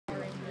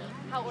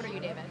How old are you,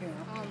 David?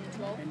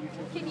 12.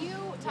 Can you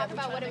talk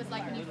about what it was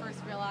like when you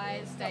first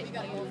realized that you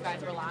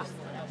guys were lost?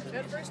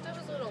 At first I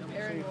was a little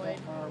paranoid,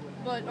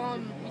 but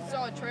we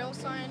saw a trail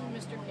sign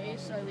Mr.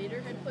 Case, our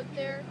leader, had put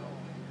there.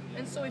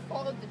 And so we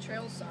followed the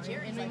trail sign,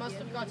 and we must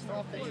have gotten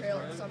off the trail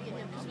at some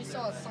point because we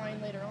saw a sign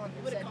later on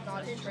that said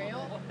not a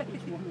trail.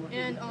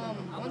 And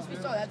once we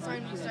saw that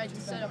sign, we decided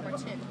to set up our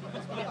tent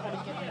because we didn't want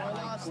to get more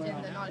lost,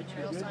 and the not a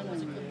trail sign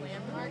was a good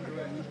landmark.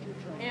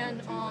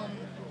 And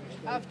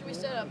after we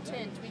set up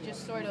tent,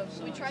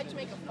 we tried to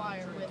make a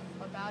fire with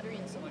a battery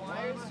and some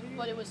wires,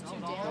 but it was too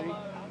damp,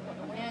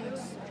 and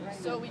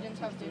so we didn't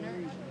have dinner.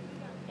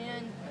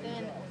 And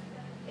then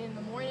in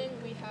the morning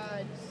we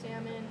had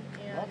salmon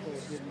and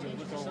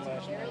some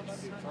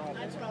carrots.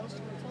 That's what I was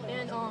told.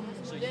 And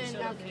then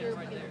after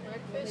we ate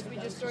breakfast, we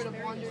just sort of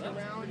wandered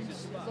around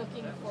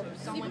looking for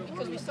someone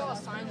because we saw a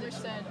sign that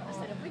said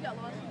if we got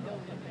lost, we go.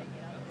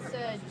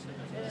 Said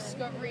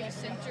Discovery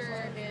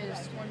Center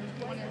is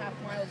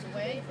 1.5 miles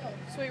away.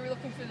 So we were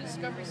looking for the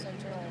Discovery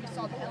Center, and we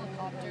saw the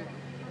helicopter,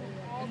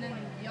 and then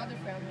the other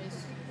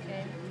families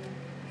came.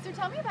 So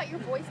tell me about your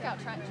Boy Scout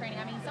training.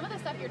 I mean, some of the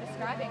stuff you're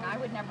describing, I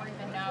would never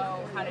even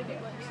know how to do.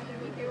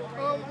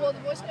 Well, the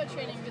Boy Scout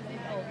training really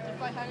helped.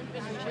 If I hadn't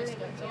been in Boy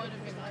Scouts, I would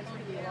have been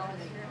totally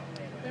lost.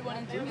 We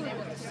wanted to be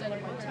able to set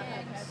up our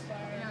tents,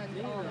 and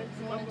we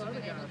wanted to be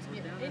able to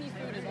get any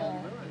food at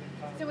all.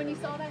 So when you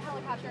saw that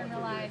helicopter and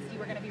realized you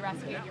were going to be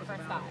rescued, your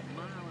first thought?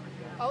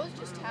 I was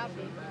just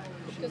happy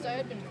because I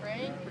had been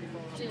praying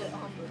to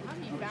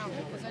be found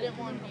because I didn't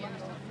want to be in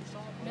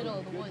the middle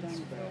of the woods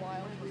for a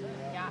while.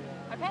 Yeah.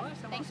 Okay.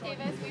 Thanks,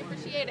 Davis. We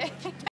appreciate it.